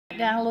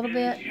down a little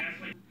bit.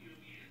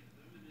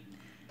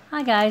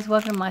 Hi guys,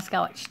 welcome to my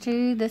Skywatch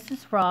 2. This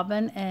is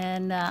Robin,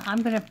 and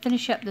I'm going to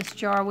finish up this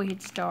jar we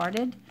had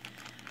started.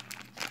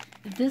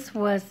 This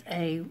was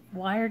a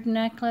wired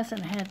necklace, and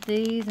it had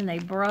these, and they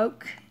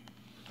broke,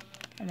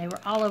 and they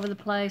were all over the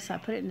place. So I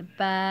put it in the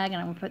bag,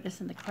 and I'm going to put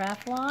this in the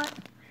craft lot.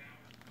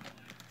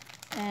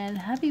 And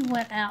hubby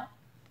went out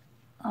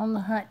on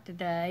the hunt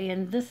today,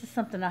 and this is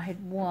something I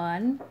had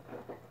won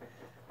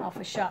off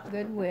a shop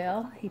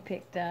Goodwill he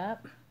picked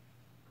up.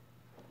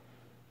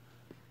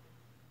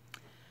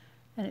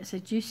 And it's a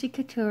Juicy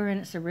Couture in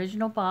its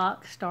original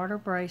box, starter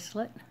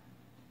bracelet,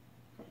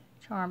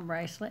 charm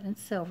bracelet in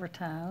silver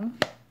tone.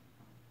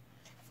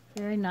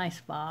 Very nice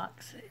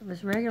box. It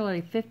was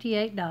regularly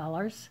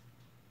 $58,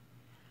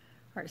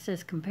 or it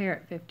says compare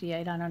at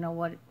 $58. I don't know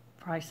what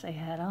price they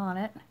had on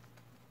it.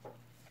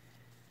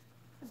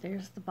 But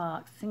there's the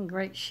box. It's in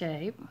great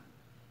shape.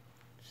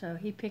 So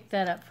he picked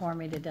that up for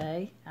me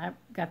today. I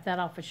got that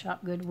off of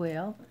shop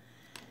Goodwill.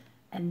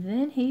 And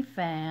then he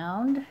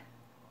found,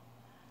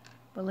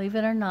 believe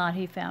it or not,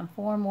 he found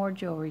 4 more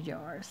jewelry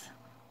jars.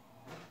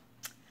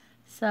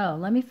 So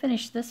let me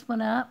finish this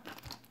one up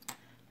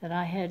that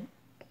I had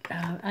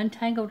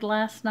untangled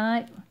last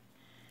night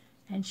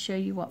and show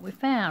you what we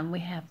found. We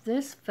have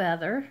this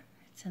feather.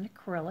 It's in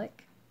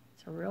acrylic.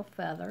 It's a real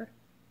feather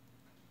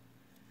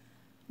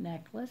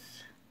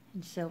necklace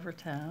in silver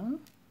tone.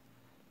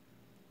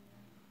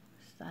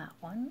 There's that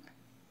one.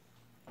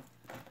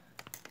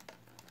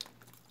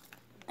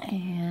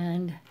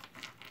 And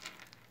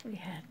we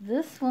had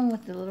this one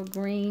with the little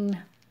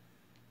green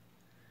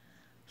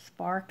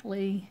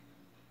sparkly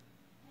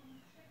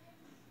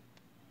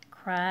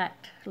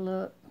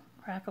crackled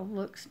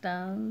look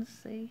stones,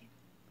 see?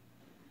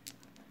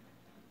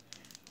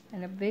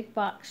 And a big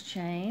box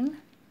chain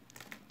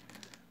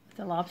with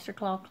a lobster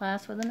claw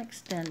clasp with an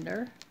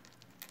extender.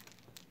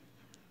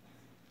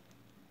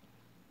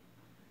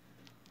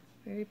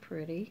 Very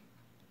pretty.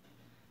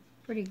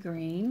 Pretty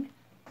green.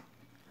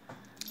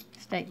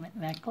 Statement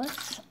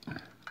necklace.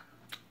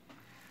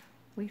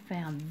 We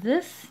found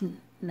this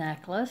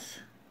necklace.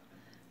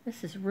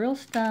 This is real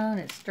stone.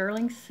 It's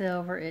sterling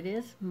silver. It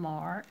is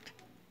marked.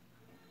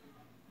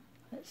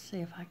 Let's see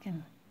if I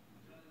can.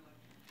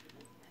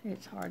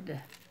 It's hard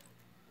to.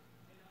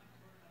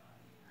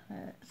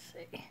 Let's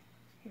see.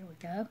 Here we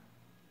go.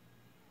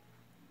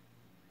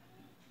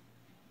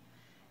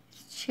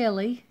 It's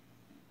chili.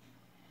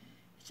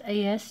 It's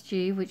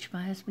ASG, which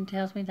my husband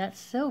tells me that's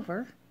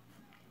silver.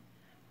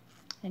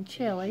 And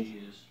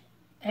chili.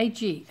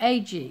 AG.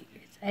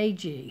 It's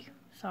AG.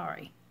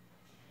 Sorry.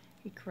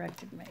 He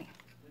corrected me.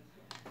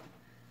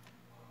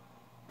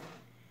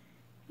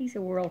 He's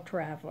a world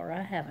traveler.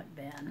 I haven't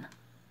been.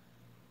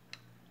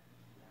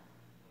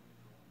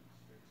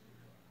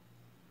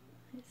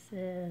 It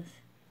says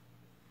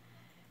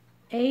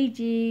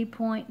AG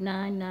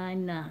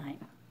 .999.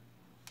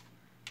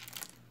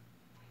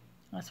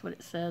 That's what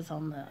it says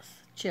on this.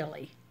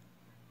 Chili.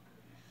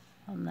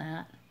 On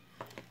that.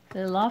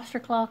 The lobster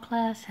claw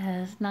clasp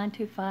has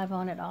 925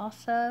 on it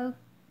also.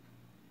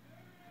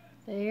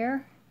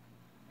 There.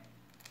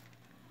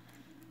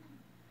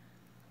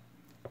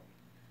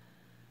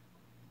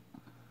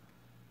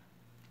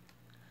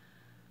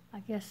 I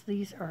guess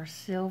these are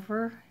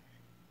silver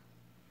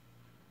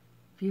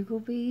bugle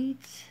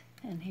beads.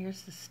 And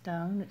here's the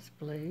stone. It's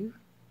blue.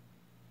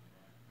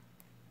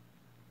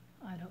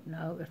 I don't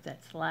know if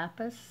that's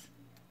lapis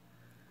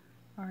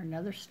or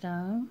another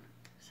stone.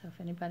 So if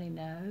anybody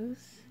knows,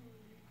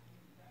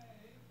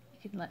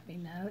 you can let me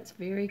know. It's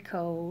very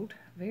cold,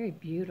 very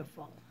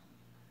beautiful.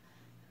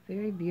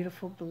 Very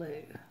beautiful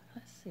blue.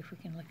 Let's see if we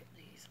can look at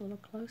these a little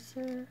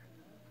closer.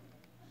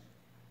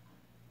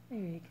 There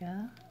you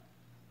go.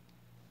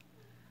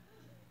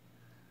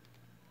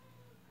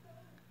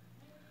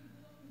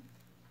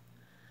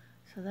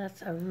 So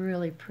that's a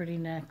really pretty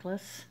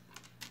necklace.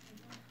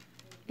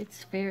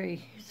 It's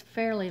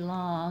fairly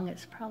long.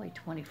 It's probably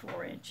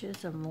 24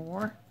 inches or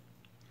more.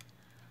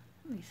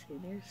 Let me see,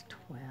 there's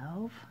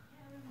 12.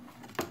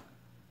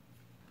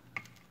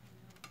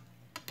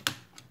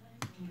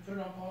 Can you put it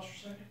on pause for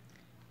a second?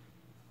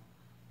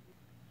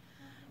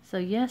 So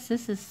yes,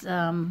 this is,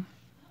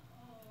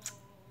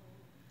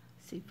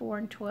 see, 4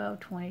 and 12,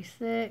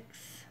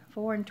 26.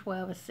 4 and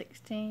 12 is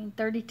 16,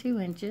 32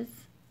 inches.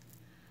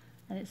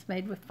 And it's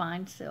made with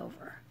fine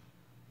silver.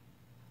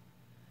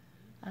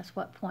 That's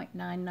what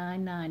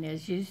 .999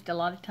 is. Used a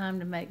lot of time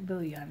to make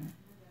bullion.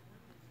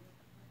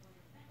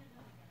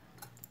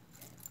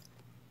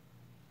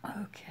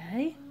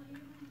 Okay.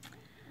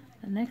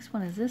 The next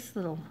one is this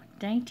little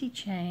dainty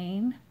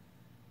chain.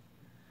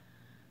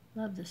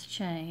 Love this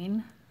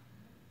chain.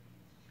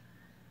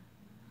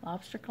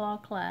 Lobster claw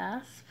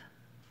clasp.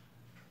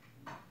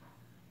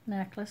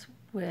 Necklace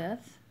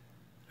with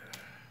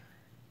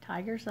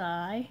tiger's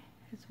eye.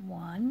 Is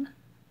one.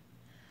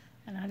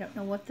 And I don't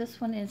know what this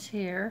one is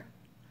here.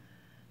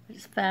 But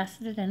it's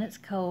faceted and it's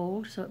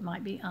cold, so it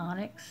might be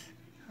onyx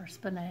or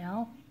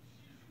spinel.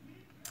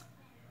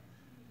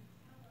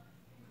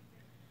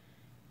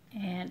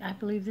 And I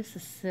believe this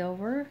is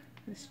silver.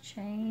 This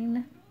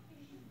chain,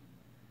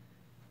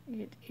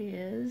 it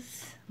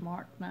is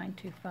marked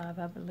 925,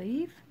 I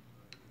believe.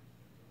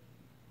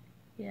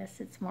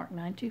 Yes, it's marked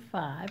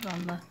 925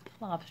 on the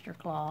lobster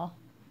claw.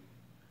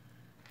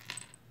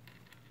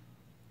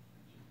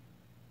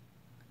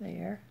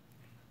 There.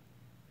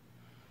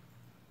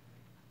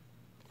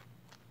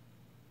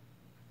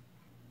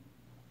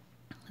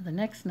 The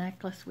next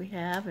necklace we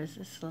have is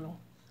this little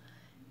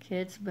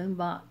kids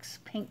boombox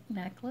pink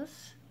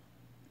necklace.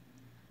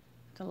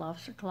 The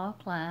lobster claw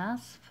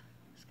clasp.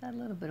 It's got a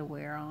little bit of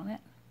wear on it.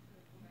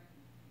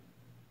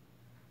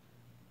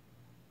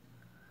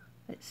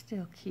 It's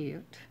still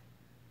cute.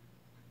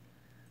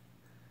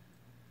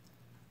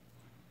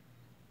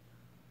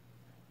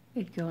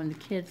 It'd go in the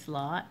kids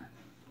lot.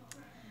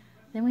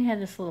 Then we have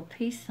this little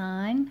peace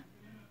sign.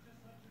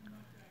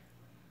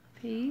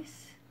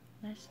 Peace.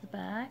 That's the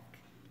back.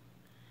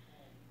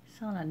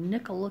 It's on a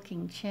nickel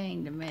looking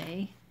chain to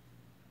me.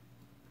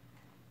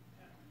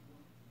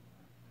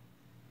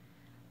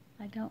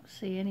 I don't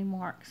see any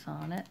marks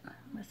on it.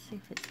 Let's see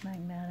if it's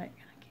magnetic.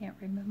 I can't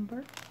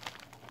remember.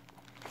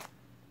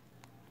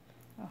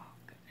 Oh,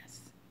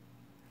 goodness.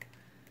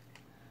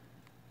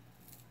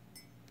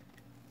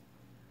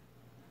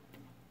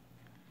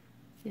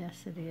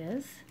 Yes, it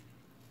is.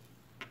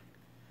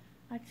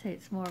 I'd say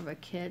it's more of a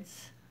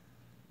kid's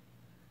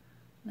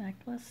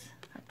necklace,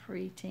 a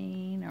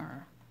preteen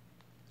or...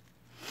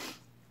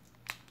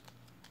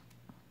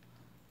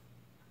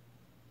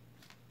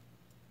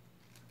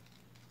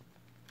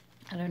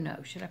 I don't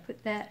know. Should I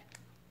put that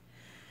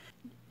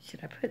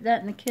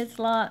in the kids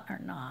lot or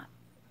not?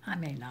 I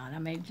may not. I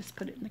may just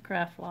put it in the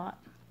craft lot.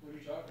 What are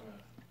you talking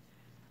about?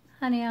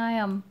 Honey, I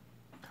am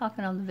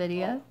talking on the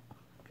video.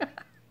 Oh.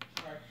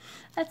 Sorry.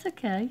 That's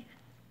okay.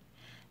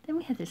 Then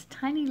we have this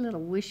tiny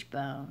little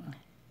wishbone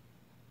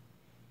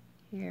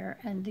here,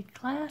 and the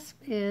clasp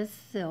is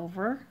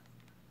silver.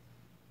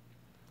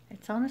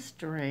 It's on a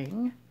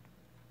string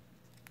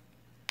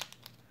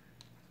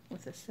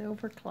with a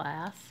silver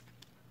clasp.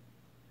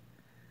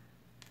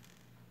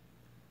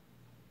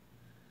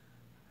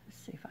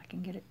 See if I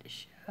can get it to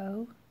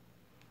show.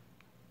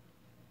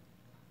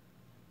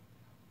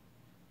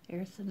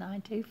 Here's the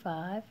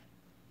 925.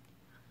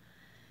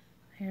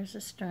 Here's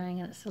the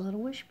string, and it's a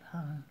little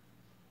wishbone,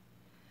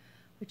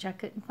 which I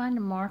couldn't find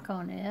a mark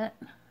on it,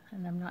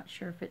 and I'm not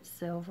sure if it's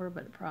silver,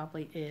 but it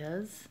probably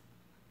is.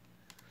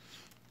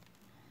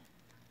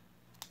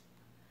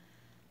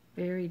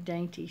 Very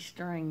dainty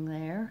string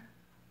there.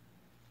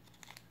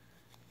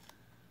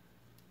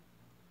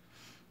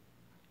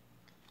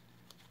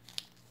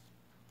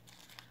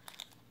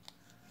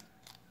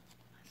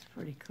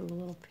 Pretty cool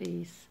little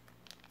piece.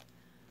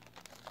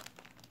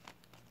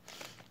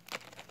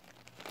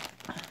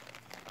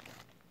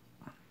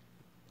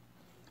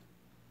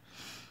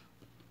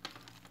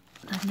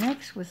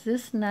 Next was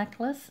this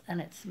necklace, and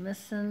it's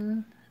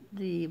missing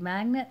the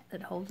magnet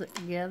that holds it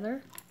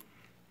together.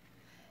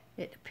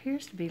 It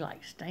appears to be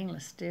like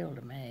stainless steel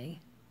to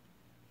me.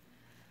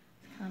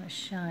 It's kind of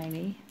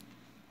shiny.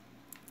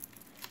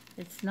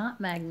 It's not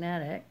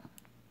magnetic.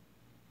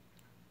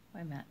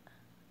 Wait a minute.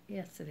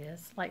 Yes, it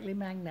is. Slightly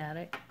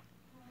magnetic.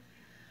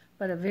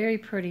 But a very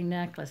pretty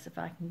necklace if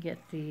I can get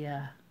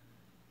the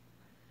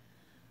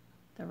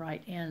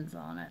right ends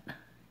on it.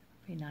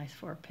 Be nice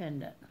for a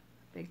pendant.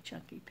 Big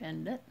chunky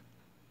pendant.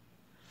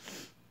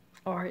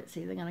 Or it's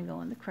either going to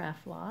go in the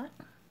craft lot.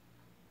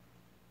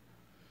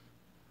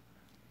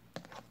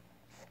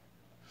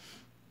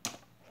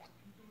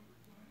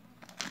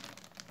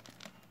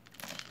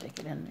 Stick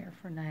it in there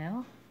for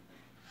now.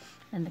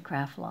 In the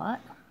craft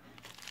lot.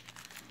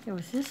 There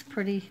was this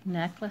pretty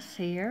necklace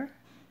here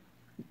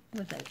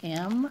with an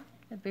M,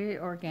 a very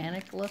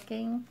organic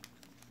looking.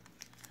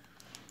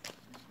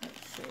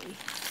 Let's see.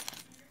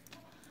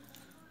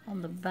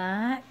 On the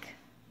back,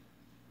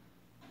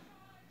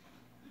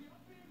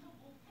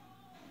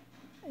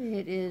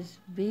 it is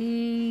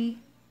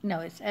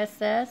it's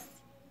SS.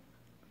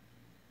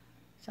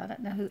 So I don't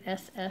know who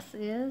SS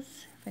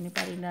is, if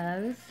anybody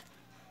knows.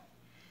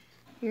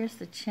 Here's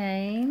the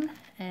chain,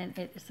 and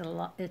it's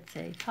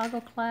a toggle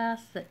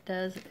clasp that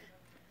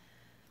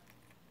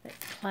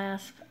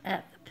clasp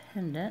at the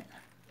pendant,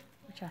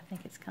 which I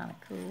think is kind of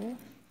cool.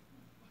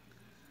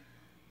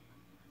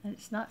 And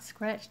it's not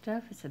scratched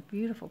up. It's a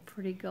beautiful,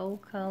 pretty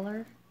gold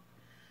color.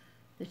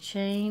 The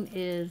chain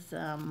is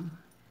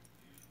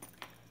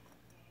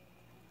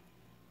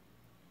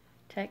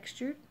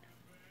textured.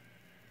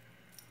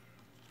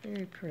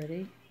 Very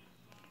pretty.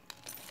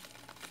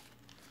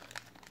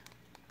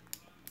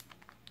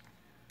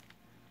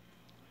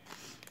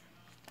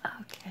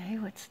 Okay,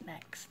 what's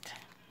next?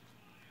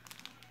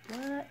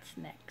 What's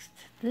next?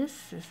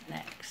 This is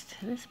next.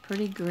 This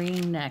pretty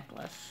green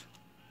necklace.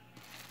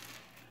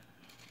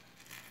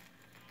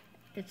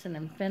 It's an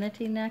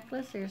infinity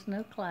necklace. There's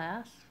no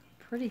clasp.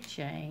 Pretty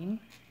chain.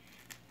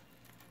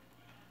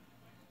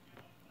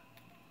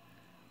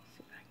 See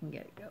if I can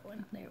get it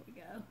going. There we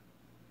go.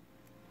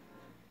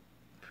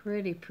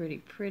 Pretty, pretty,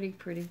 pretty,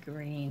 pretty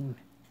green.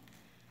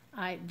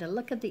 The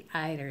look of the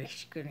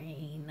Irish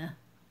green.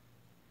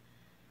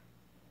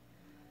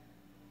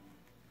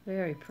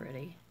 Very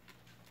pretty.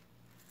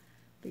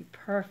 Be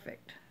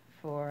perfect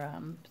for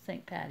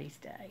St. Patty's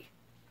Day.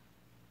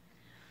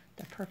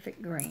 The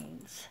perfect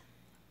greens.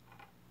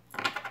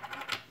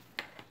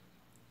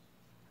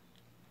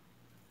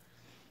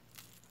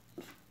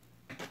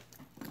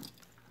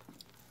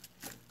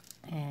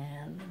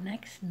 And the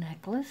next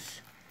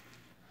necklace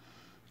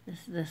is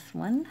this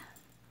one.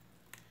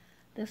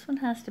 This one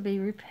has to be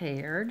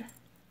repaired,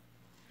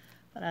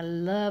 but I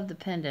love the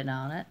pendant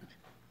on it.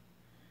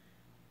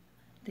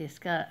 It's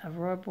got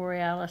Aurora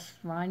Borealis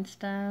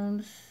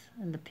rhinestones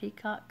and the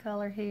peacock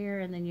color here,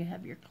 and then you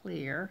have your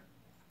clear.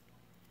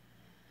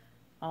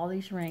 All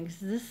these rings.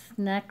 This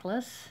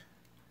necklace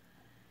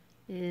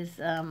is,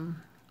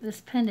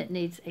 this pendant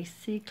needs a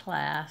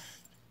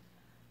C-clasp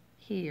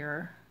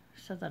here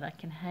so that I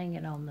can hang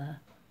it on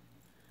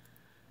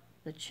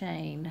the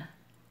chain.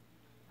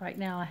 Right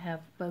now I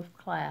have both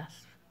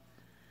clasps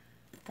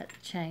at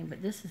the chain,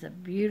 but this is a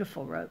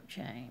beautiful rope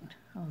chain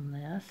on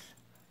this.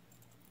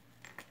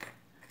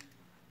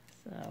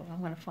 So I'm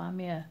going to find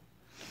me a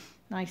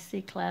nice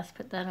C-clasp,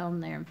 put that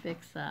on there and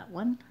fix that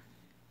one.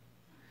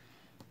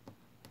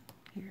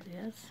 Here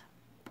it is.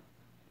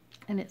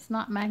 And it's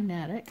not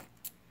magnetic.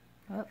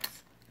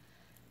 Oops.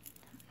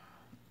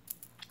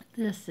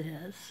 This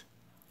is.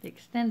 The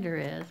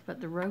extender is, but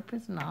the rope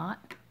is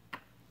not.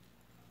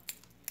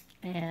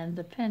 And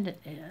the pendant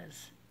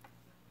is.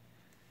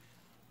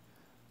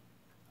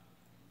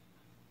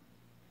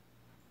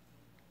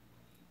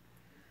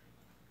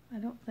 I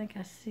don't think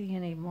I see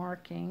any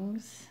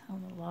markings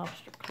on the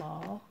lobster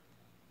claw.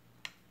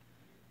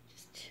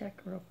 Just check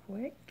real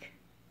quick.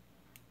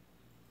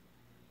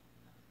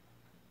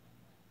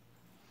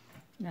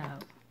 No,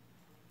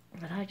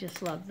 but I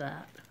just love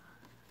that.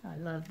 I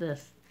love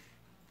this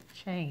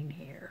chain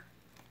here.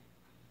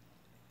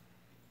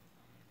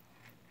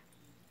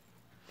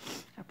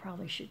 I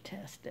probably should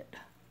test it.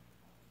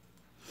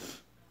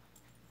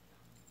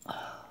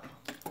 Oh.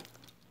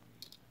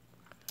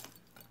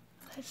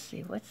 Let's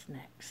see what's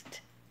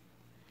next.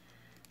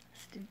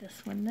 Let's do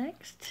this one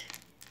next.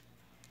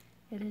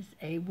 It is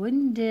a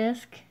wooden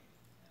disc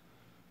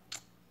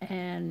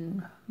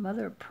and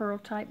mother of pearl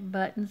type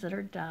buttons that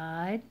are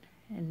dyed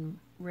in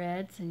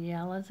reds and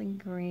yellows and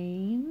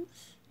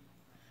greens.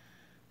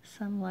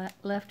 Some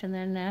left in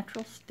their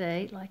natural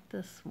state, like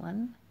this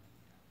one.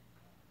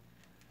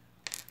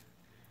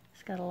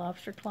 It's got a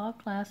lobster claw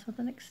clasp with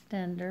an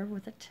extender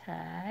with a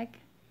tag.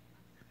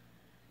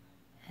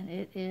 And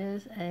it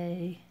is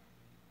a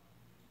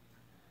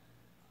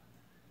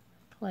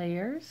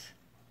Players.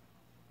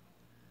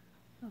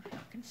 I don't know if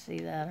y'all can see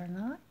that or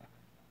not.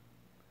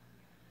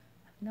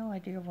 I have no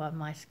idea why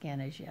my skin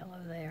is yellow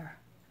there.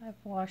 I've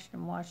washed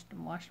and washed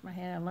and washed my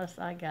hand, unless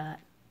I got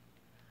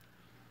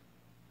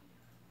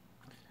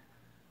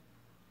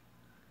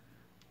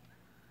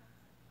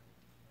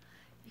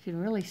you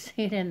can really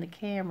see it in the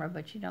camera,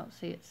 but you don't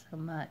see it so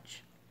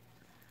much.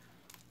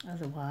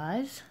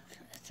 Otherwise,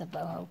 it's a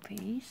boho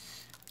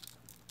piece.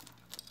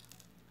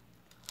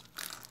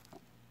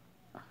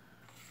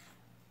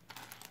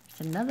 It's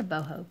another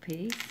boho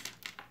piece,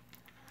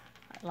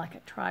 like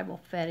a tribal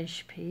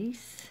fetish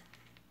piece.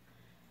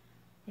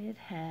 It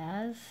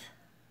has,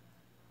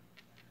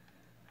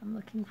 I'm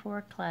looking for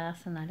a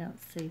clasp and I don't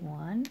see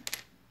one.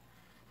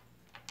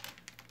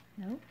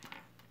 Nope.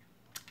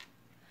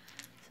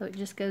 So it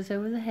just goes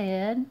over the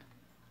head.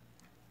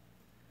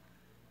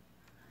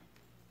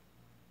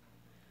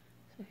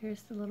 So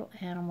here's the little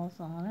animals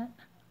on it.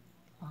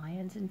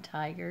 Lions and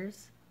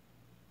tigers.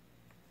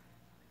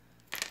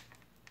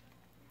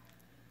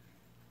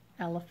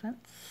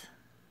 Elephants.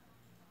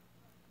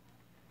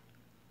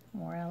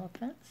 More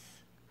elephants.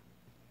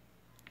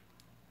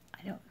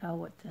 I don't know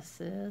what this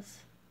is.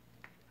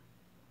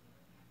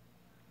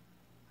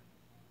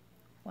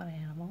 What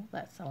animal?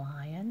 That's a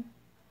lion.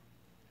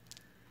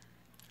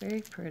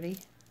 Very pretty.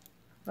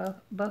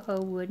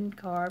 Boho wooden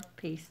carved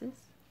pieces.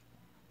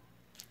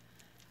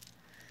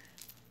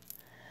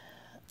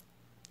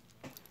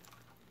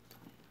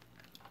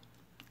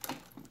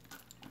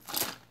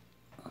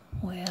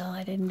 Well,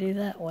 I didn't do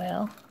that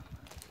well.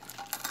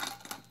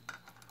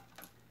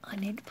 I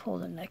need to pull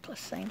the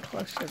necklace thing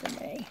closer to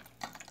me.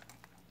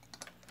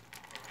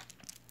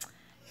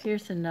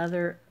 Here's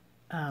another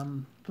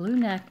blue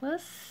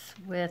necklace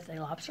with a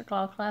lobster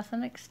claw clasp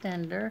and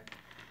extender.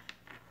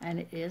 And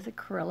it is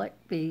acrylic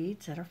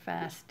beads that are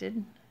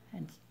faceted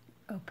and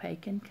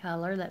opaque in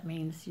color. That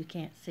means you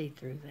can't see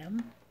through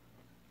them.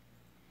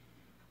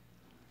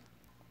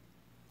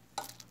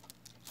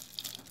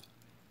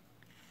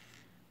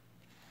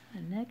 The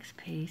next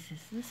piece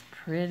is this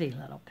pretty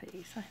little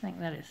piece. I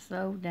think that is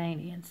so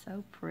dainty and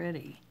so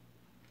pretty.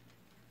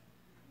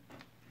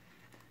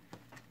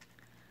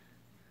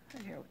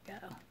 Here we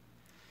go.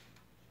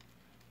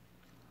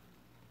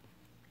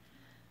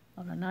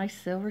 On a nice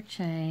silver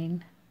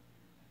chain.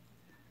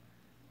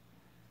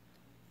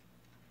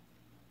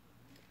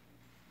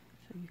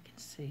 So you can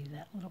see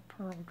that little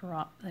pearl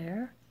drop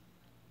there.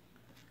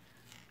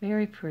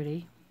 Very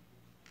pretty.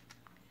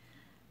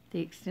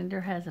 The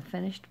extender has a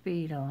finished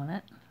bead on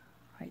it,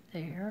 right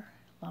there.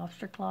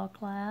 lobster claw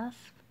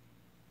clasp,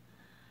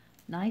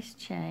 nice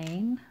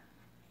chain,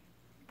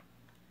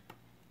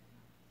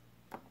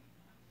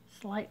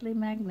 slightly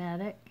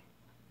magnetic,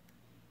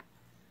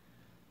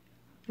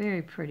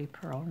 very pretty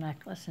pearl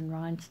necklace in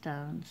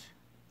rhinestones.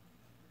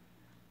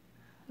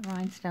 The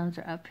rhinestones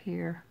are up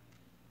here,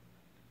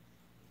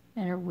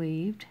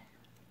 interweaved.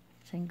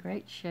 It's in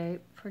great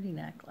shape, pretty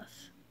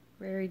necklace,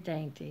 very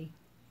dainty.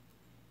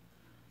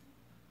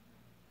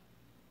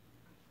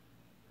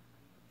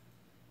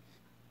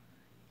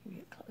 Give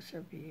you a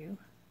closer view.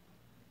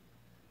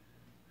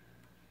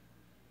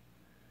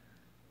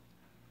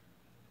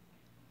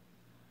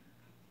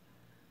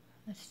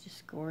 That's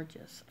just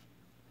gorgeous.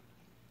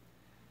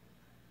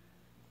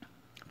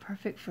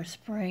 Perfect for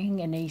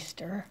spring and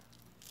Easter.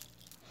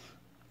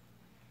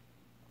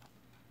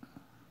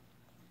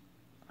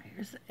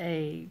 Here's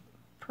a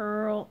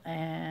pearl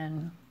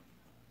and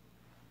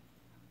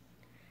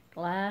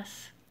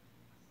glass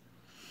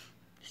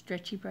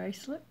stretchy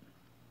bracelet.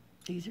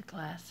 These are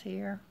glass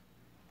here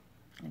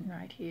and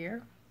right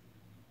here.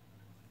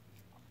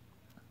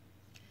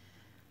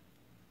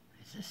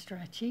 It's a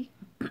stretchy.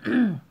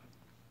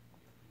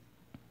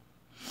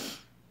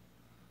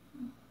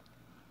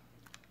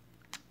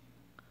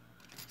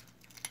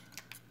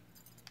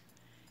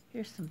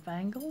 Here's some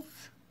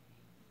bangles.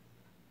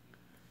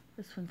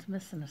 This one's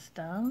missing a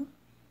stone.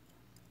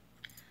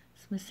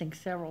 It's missing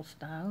several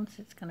stones.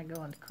 It's going to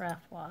go into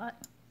craft lot.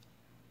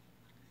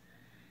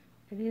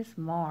 It is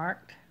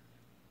marked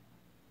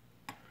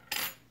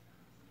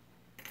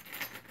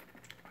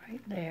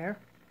right there.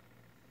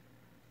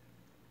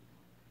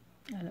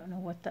 I don't know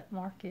what that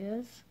mark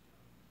is.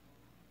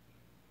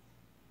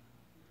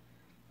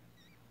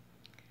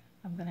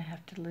 I'm going to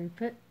have to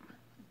loop it.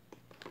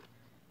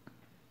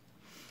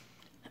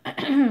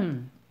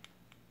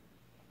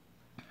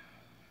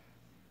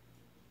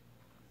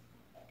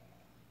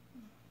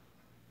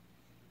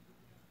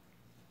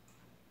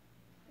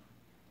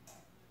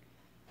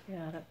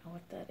 Yeah, I don't know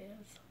what that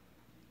is.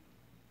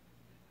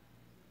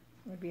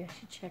 Maybe I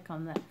should check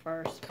on that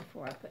first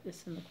before I put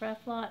this in the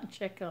craft lot and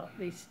check out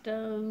these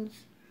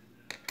stones.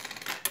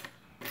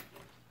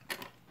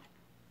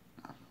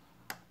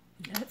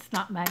 It's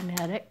not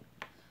magnetic.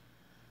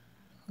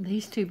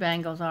 These two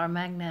bangles are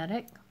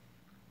magnetic.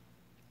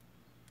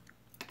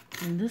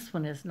 And this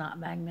one is not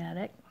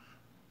magnetic.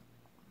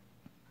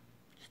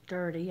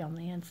 Sturdy on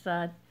the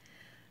inside.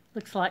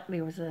 Looks like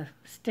there was a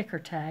sticker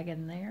tag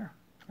in there,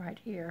 right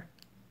here.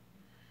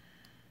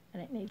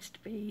 And it needs to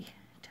be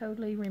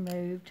totally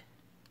removed.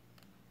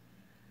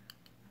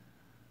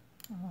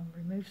 I'll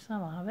remove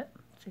some of it,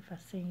 see if I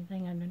see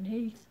anything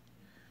underneath.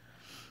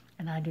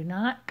 And I do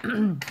not.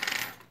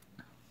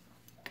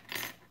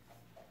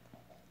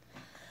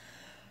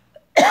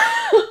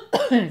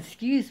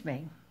 Excuse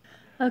me.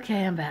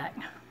 Okay, I'm back.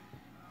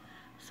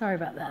 Sorry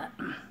about that.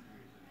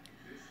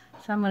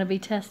 So I'm going to be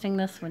testing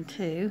this one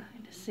too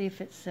to see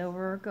if it's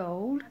silver or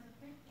gold.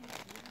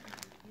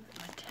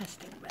 My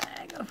testing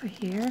bag over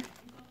here.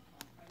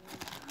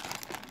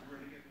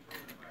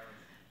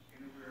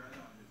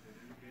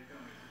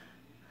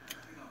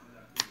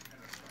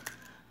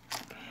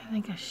 I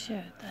think I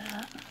showed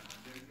that.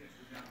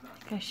 I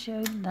think I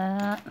showed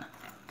that.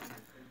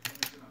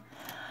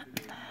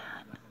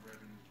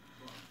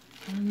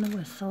 And the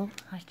whistle.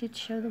 I did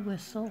show the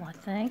whistle, I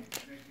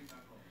think.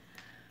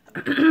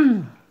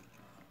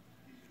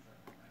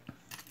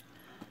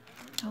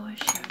 Oh, I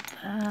showed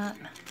that.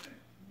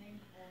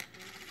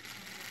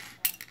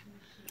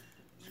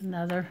 It's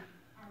another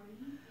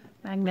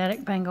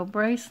magnetic bangle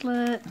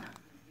bracelet.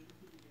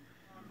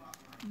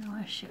 No,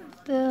 I showed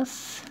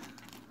this.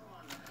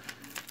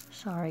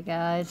 Sorry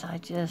guys, I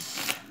showed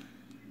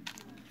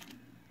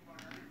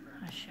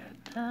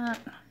that.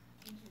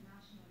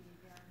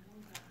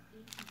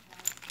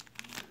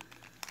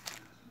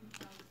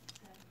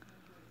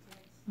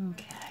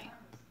 Okay.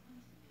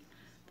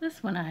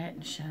 This one I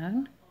hadn't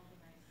shown.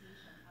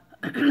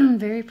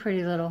 Very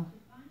pretty little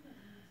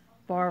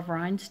bar of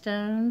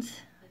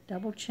rhinestones,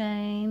 double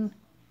chain.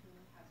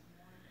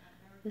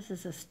 This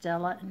is a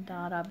Stella and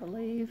Dot, I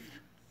believe.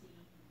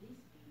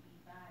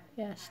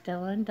 Yeah,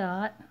 Stella and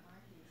Dot.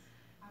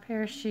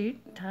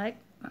 Parachute type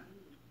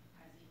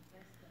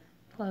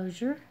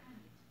closure.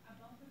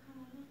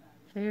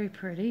 Very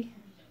pretty.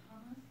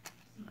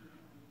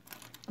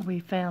 We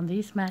found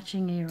these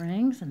matching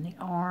earrings in the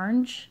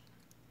orange.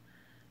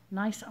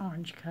 Nice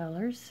orange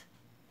colors.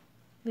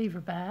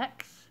 Lever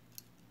backs.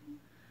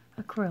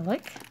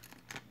 Acrylic.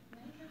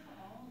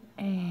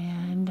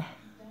 And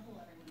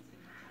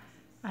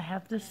I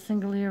have this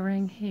single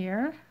earring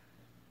here.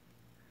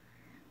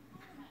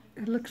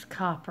 It looks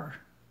copper.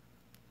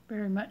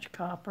 Very much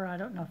copper. I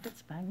don't know if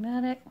it's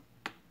magnetic.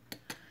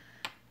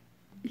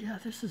 Yeah,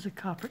 this is a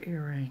copper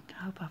earring.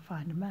 I hope I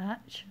find a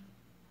match.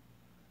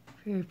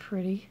 Very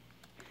pretty.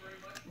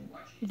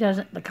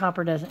 The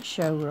copper doesn't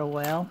show real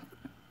well.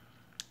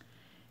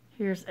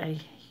 Here's a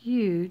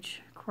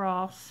huge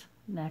cross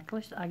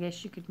necklace. I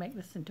guess you could make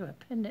this into a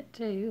pendant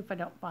too if I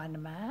don't find a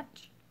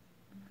match.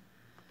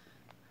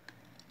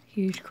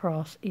 Huge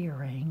cross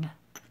earring.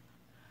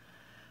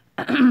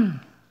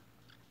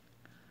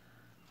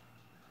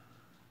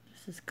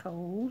 This is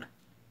gold.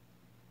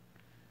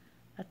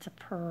 That's a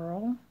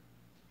pearl.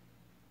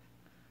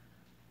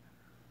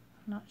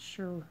 Not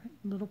sure.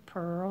 Little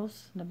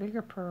pearls and a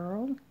bigger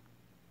pearl.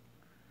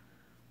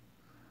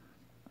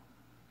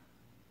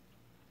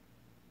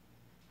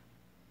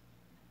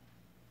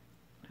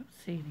 Don't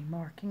see any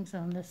markings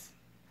on this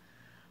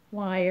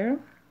wire.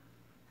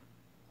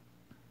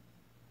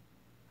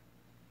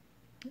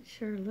 It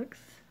sure looks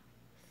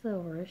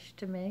silverish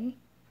to me.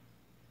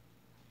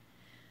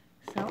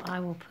 So I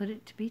will put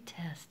it to be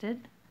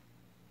tested.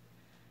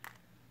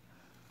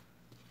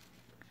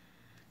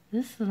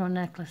 This little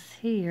necklace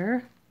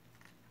here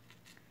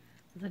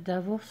with a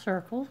double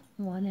circle,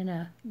 one in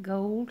a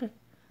gold,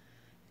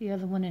 the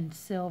other one in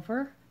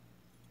silver.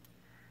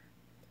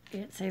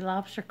 It's a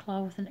lobster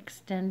claw with an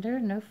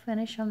extender. No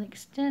finish on the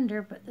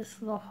extender, but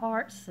this little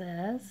heart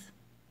says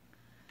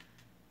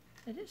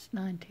that it's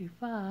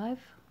 925,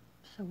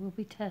 so we'll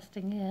be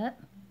testing it.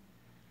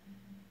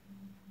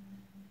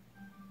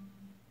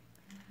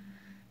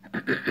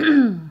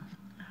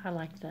 I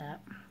like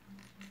that.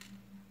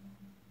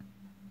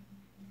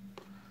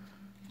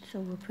 So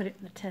we'll put it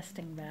in the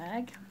testing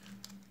bag.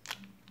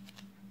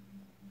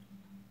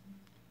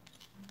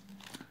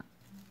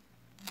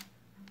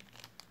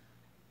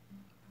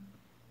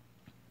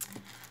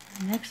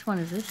 The next one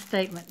is this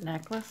statement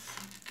necklace.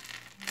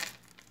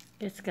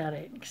 It's got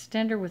an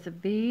extender with a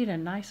bead, a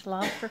nice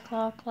lobster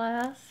claw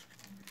clasp,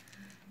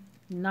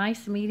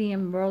 nice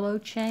medium Rolo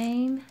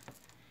chain.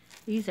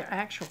 These are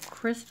actual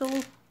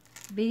crystal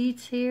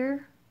beads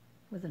here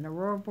with an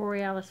Aurora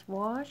Borealis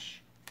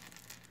wash.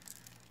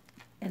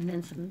 And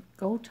then some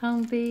gold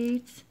tone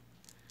beads,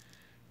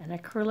 an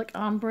acrylic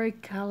ombre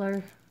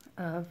color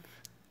of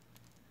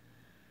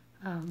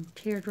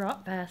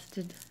teardrop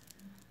basted.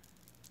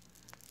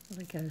 Well,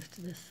 it goes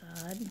to this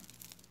side.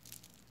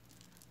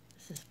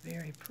 This is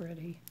very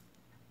pretty.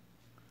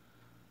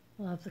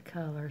 Love the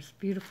colors.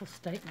 Beautiful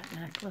statement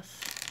necklace.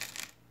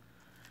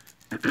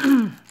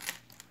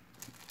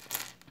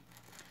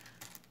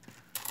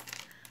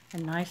 A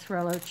nice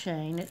Rolo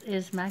chain. It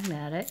is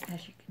magnetic,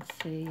 as you can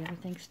see.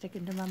 Everything's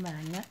sticking to my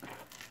magnet.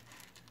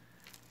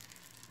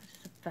 This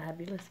is a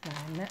fabulous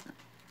magnet.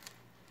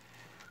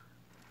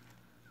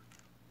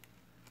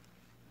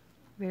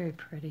 Very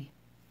pretty.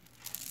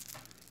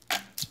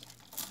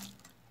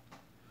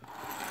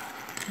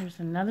 Here's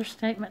another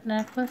statement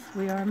necklace.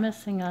 We are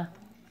missing a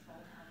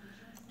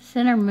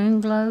center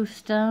moonglow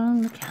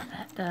stone. Look how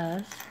that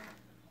does.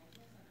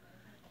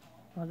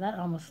 Well, that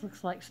almost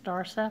looks like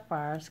star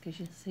sapphires because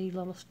you see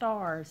little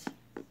stars.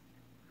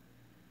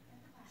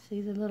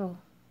 See the little,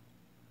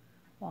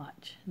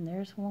 watch, and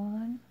there's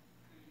one.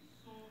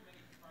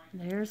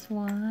 There's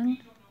one.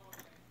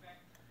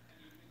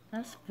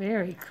 That's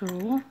very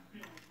cool.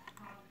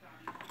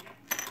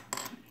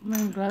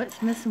 Moonglow,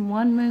 it's missing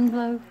one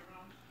moonglow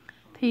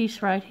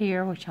piece right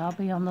here, which I'll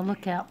be on the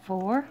lookout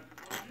for.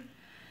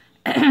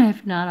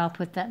 If not, I'll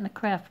put that in the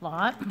craft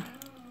lot.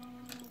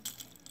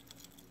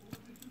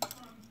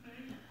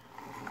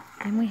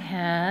 Then we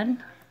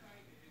had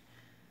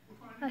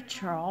a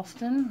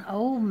Charleston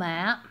old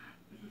map.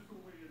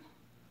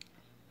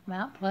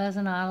 Mount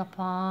Pleasant, Isle of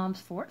Palms,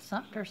 Fort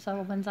Sumter,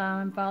 Sullivan's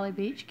Island, Folly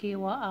Beach,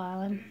 Kiowa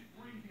Island.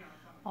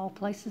 All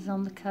places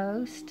on the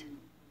coast.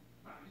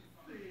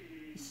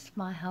 This is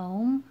my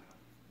home.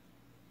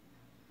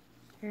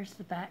 Here's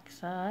the back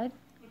side.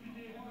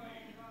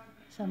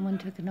 Someone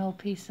took an old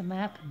piece of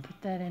map and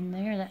put that in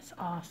there. That's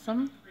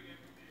awesome.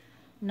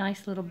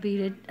 Nice little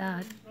beaded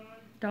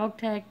dog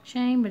tag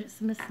chain, but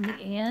it's missing the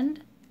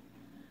end.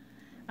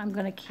 I'm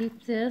going to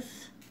keep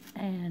this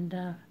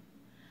and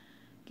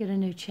get a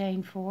new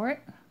chain for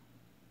it.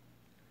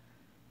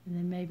 And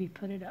then maybe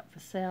put it up for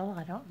sale.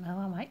 I don't know.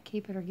 I might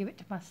keep it or give it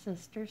to my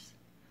sisters,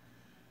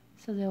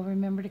 so they'll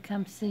remember to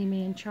come see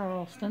me in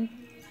Charleston,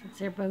 since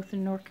they're both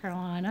in North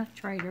Carolina,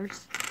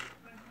 traders.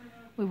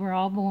 We were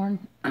all born,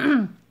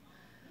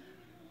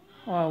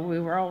 well, we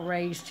were all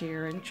raised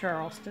here in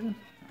Charleston.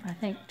 I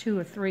think 2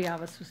 or 3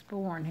 of us was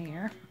born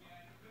here.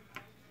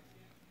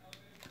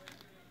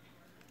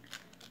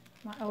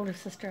 My older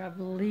sister, I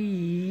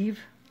believe,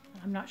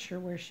 I'm not sure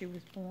where she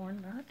was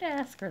born. I'll have to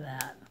ask her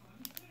that.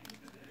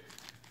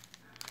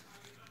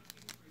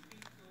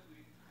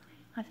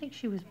 I think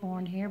she was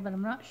born here, but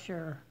I'm not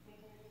sure.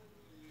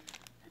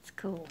 That's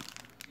cool.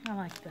 I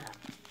like that.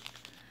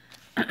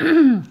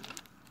 I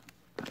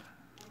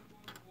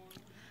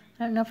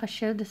don't know if I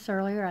showed this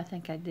earlier. I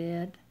think I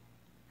did.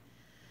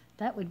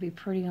 That would be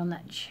pretty on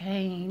that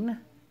chain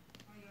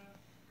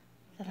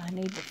that I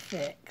need to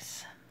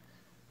fix.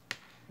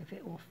 If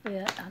it will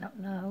fit, I don't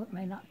know. It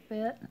may not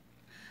fit.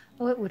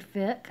 Oh, it would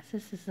fit because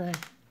this is a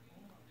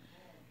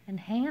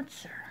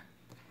enhancer.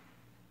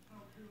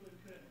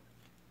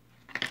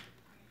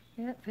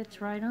 Yeah, it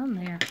fits right on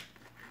there.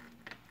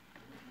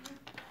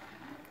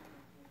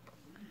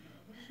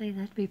 See,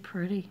 that'd be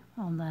pretty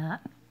on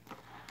that.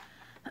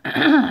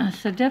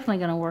 So definitely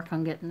going to work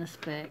on getting this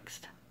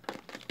fixed.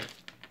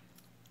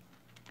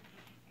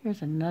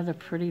 Here's another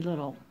pretty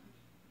little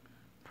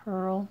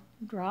pearl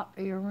drop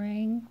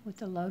earring with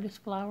the lotus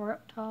flower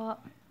up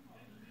top.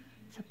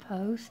 It's a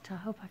post. I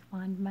hope I can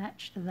find a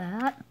match to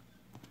that.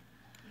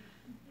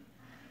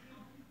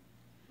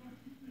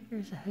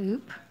 Here's a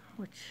hoop,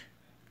 which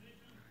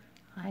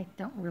I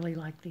don't really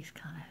like these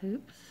kind of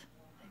hoops.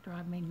 They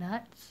drive me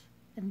nuts.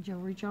 And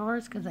jewelry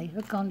jars because they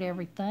hook onto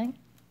everything.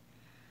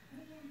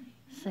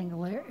 Single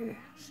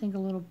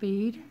little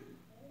bead.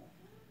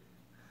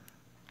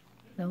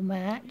 No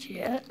match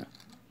yet.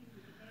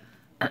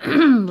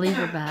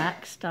 Lever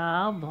back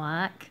style,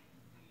 black.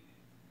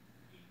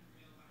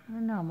 I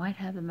don't know, I might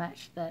have a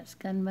match to that. It's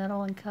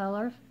gunmetal in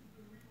color.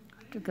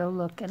 Have to go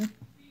looking.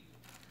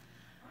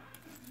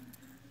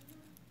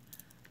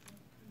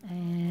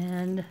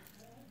 And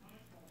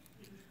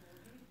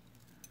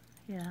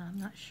yeah, I'm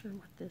not sure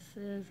what this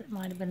is. It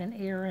might have been an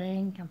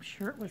earring. I'm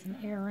sure it was an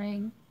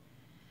earring.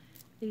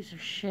 These are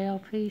shell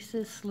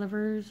pieces.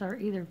 Slivers are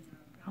either,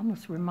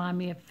 almost remind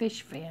me of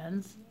fish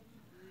fins.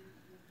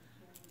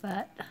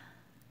 But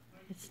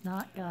it's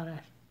not got a,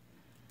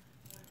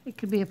 it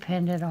could be a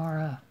pendant or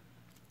a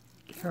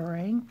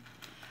earring.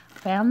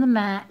 Found the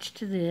match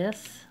to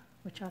this,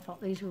 which I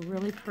thought these were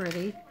really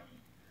pretty.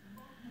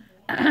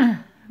 The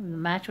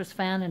match was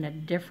found in a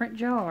different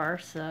jar,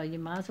 so you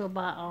might as well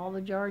buy all the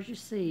jars you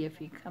see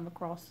if you come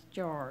across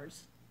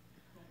jars.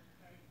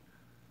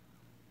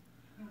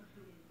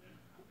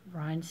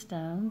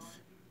 Rhinestones.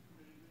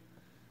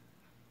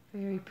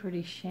 Very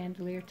pretty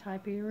chandelier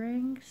type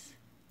earrings.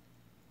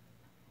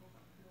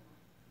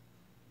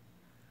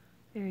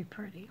 Very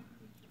pretty.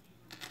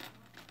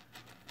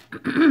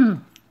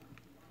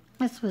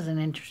 This was an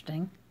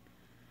interesting.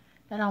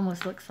 That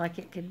almost looks like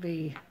it could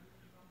be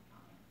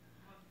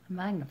a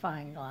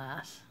magnifying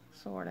glass,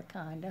 sort of,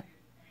 kind of.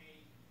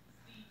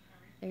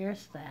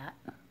 There's that.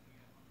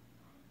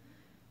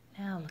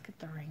 Now look at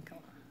the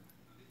wrinkle.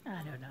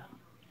 I don't know.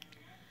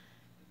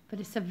 But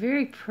it's a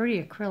very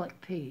pretty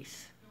acrylic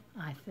piece,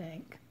 I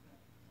think.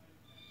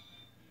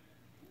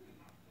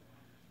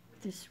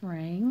 This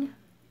ring.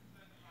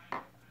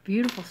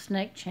 Beautiful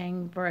snake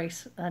chain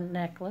necklace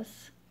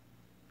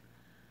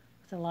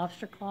with a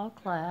lobster claw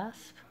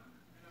clasp.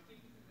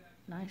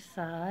 Nice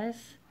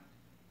size.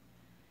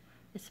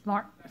 It's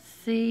marked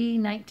C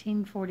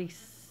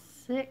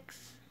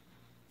 1946.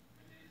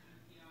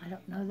 I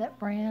don't know that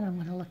brand. I'm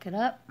going to look it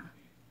up.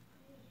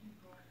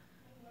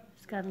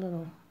 It's got a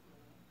little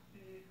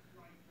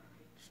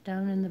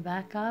stone in the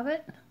back of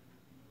it.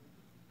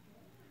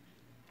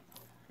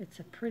 It's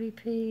a pretty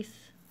piece.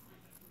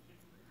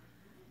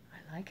 I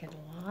like it a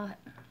lot.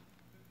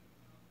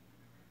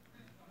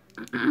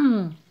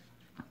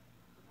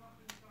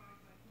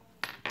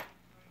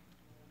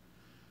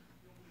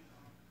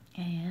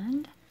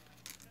 And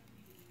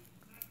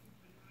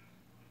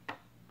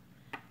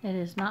it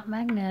is not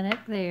magnetic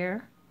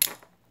there.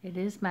 It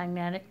is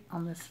magnetic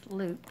on this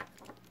loop.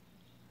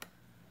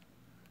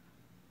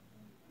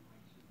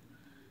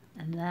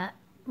 And that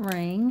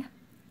ring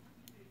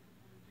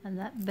and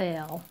that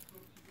bell.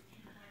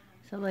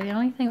 So the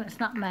only thing that's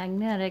not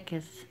magnetic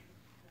is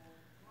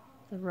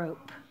the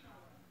rope.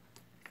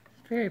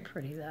 It's very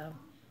pretty though.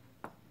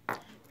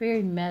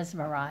 Very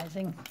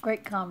mesmerizing.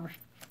 Great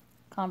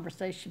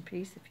conversation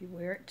piece if you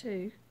wear it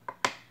too.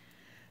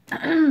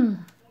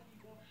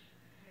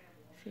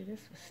 See,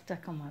 this was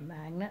stuck on my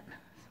magnet.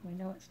 So we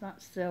know it's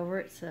not silver.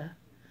 It's a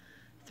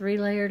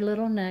 3-layered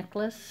little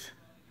necklace.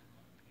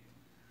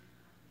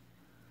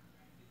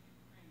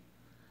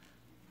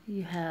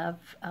 You have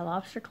a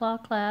lobster claw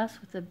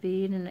clasp with a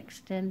bead and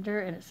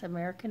extender, and it's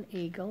American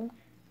Eagle.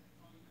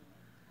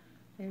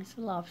 There's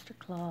the lobster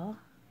claw.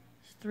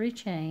 It's 3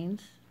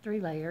 chains, 3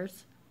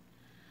 layers.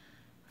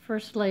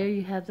 First layer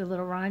you have the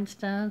little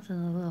rhinestones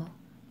and the little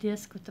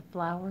disc with the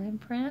flower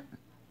imprint.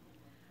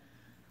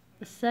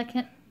 The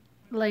second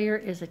layer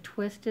is a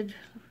twisted,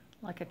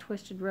 like a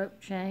twisted rope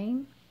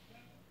chain.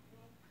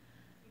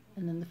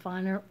 And then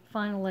the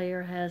final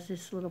layer has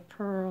this little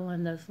pearl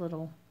and those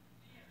little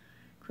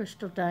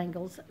crystal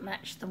dangles that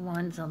match the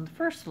ones on the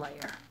first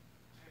layer.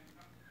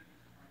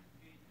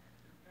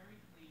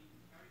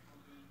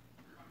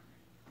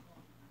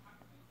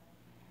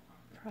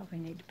 Probably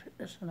need to put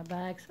this in a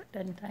bag so it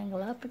doesn't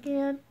tangle up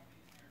again.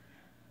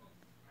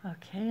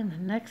 Okay, and the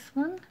next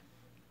one.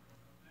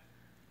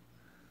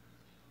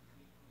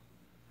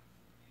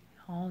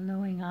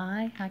 All-knowing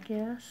eye, I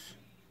guess.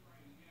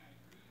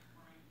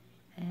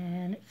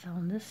 And it's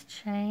on this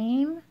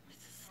chain.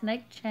 It's a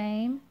snake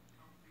chain.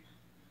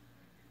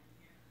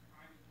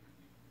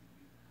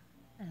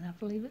 And I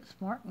believe it's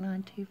marked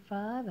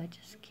 925. I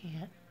just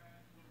can't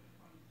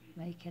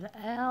make it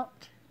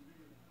out.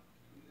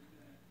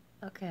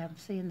 Okay, I'm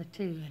seeing the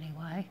 2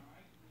 anyway.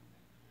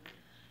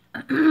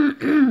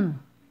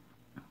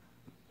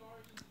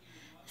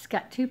 It's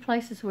got 2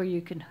 places where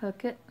you can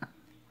hook it.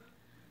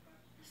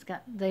 It's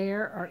got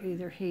there or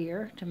either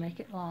here to make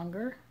it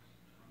longer.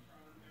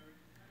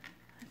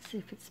 Let's see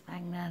if it's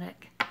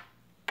magnetic.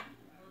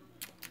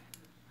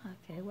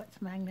 Okay,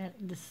 what's magnetic?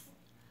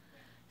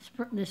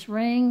 This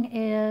ring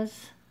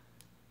is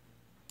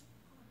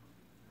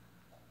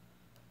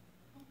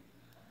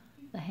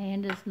the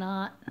hand is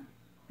not.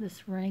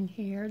 This ring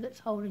here that's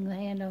holding the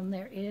hand on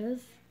there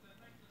is,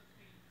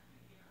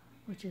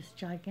 which is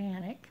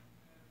gigantic.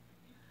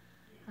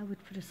 I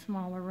would put a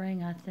smaller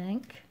ring, I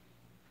think.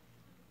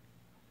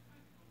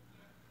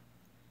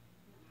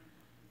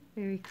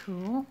 Very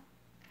cool.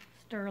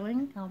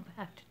 Sterling. I'll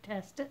have to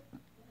test it.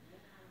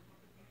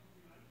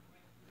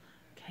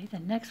 Okay, the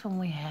next one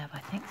we have I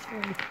think is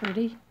very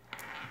pretty.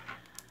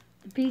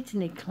 The beads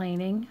need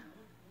cleaning,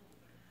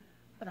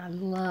 but I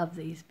love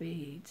these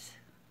beads.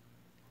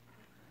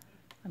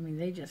 I mean,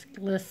 they just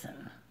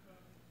glisten.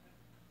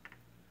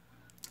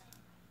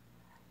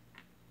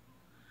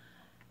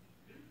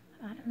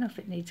 I don't know if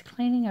it needs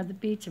cleaning or the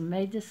beads are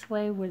made this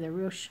way where they're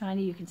real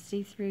shiny, you can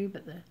see through,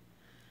 but the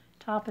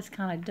top is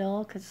kind of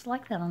dull because it's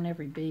like that on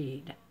every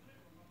bead.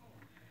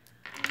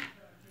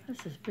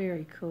 This is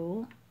very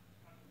cool.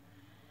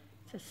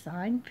 It's a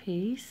signed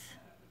piece.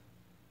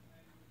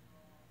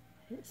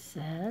 It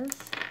says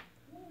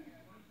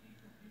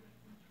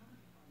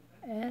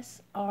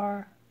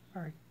SR,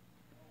 or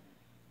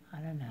I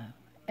don't know,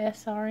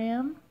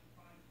 SRM,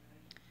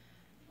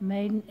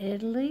 made in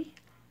Italy.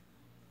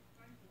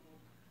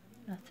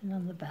 Nothing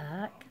on the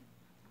back.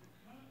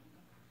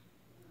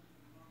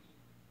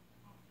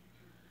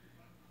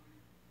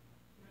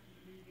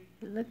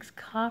 It looks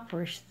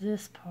copperish,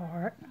 this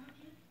part.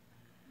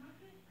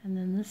 And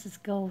then this is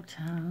gold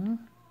tone.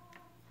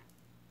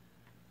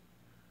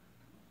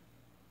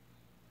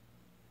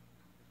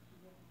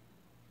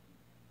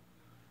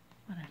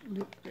 I'm going to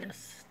loop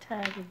this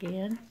tag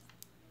again.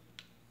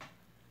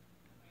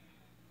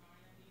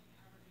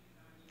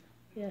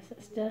 Yes,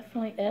 it's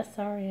definitely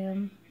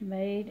SRM,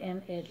 made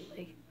in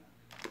Italy.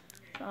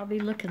 So I'll be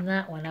looking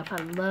that one up.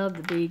 I love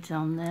the beads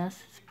on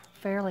this. It's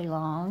fairly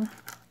long.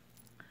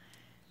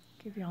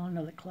 Give y'all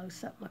another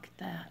close-up look at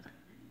that.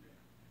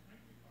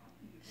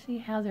 See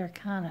how they're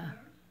kind of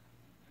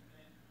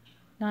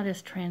not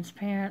as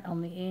transparent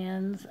on the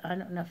ends. I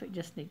don't know if it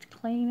just needs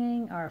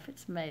cleaning or if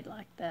it's made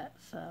like that,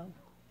 so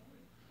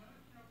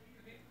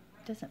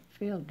it doesn't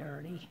feel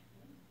dirty.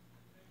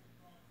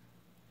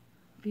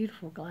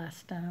 Beautiful glass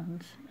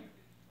stones.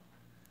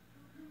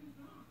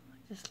 I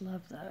just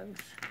love those.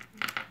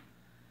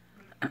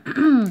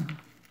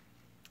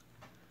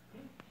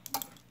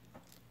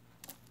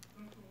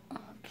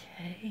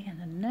 Okay,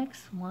 and the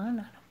next one,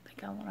 I don't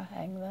think I want to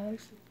hang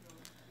those.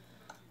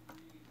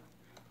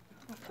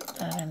 I'll put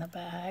that in a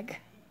bag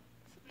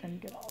so it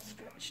doesn't get all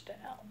stretched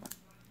out.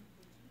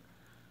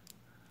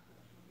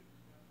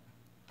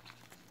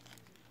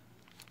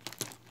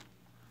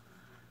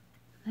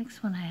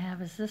 Next one I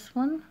have is this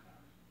one.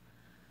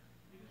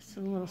 It's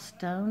a little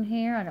stone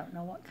here. I don't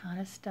know what kind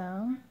of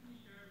stone.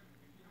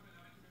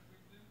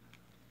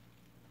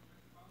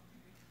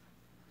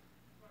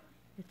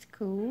 It's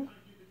cool.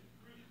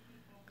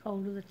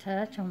 Cold to the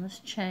touch on this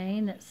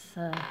chain. It's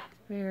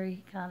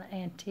very kind of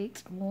antique,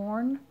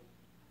 worn.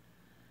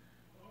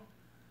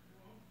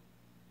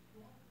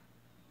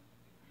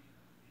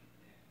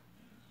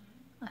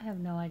 I have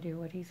no idea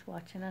what he's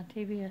watching on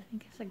TV. I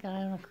think it's a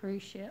guy on a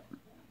cruise ship.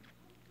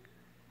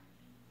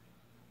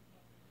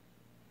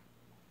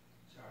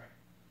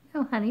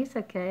 Oh, honey, it's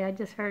okay. I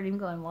just heard him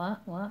going,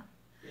 what?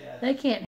 Yeah. They can't